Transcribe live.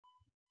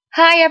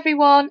Hi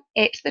everyone,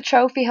 it's the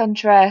Trophy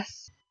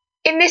Huntress.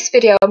 In this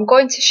video I'm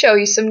going to show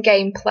you some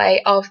gameplay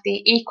of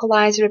the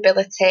Equalizer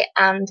ability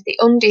and the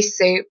Undies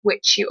Suit,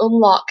 which you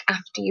unlock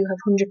after you have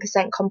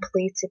 100%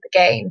 completed the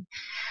game.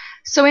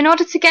 So in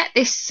order to get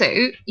this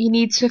suit, you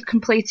need to have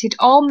completed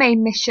all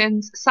main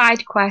missions,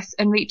 side quests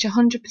and reach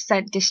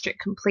 100% district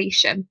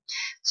completion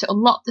to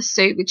unlock the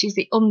suit, which is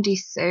the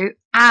Undies Suit,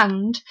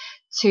 and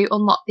to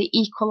unlock the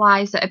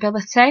Equalizer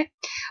ability,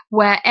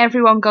 where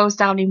everyone goes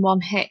down in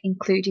one hit,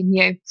 including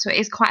you. So it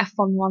is quite a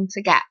fun one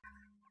to get.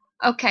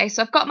 Okay,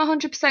 so I've got my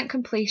 100%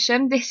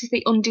 completion. This is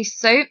the Undies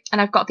Suit, and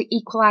I've got the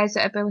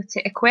Equalizer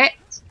ability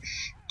equipped.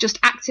 Just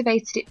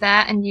activated it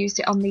there and used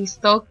it on these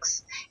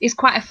thugs. It's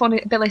quite a fun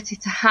ability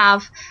to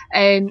have.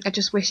 I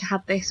just wish I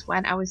had this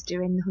when I was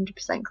doing the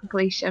 100%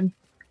 completion.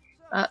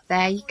 But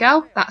there you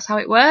go, that's how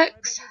it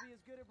works.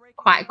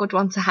 Quite a good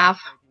one to have.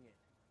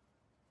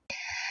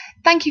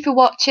 Thank you for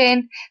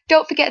watching.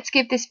 Don't forget to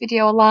give this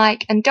video a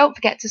like and don't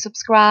forget to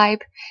subscribe.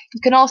 You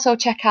can also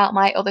check out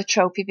my other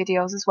trophy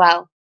videos as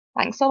well.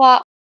 Thanks a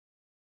lot.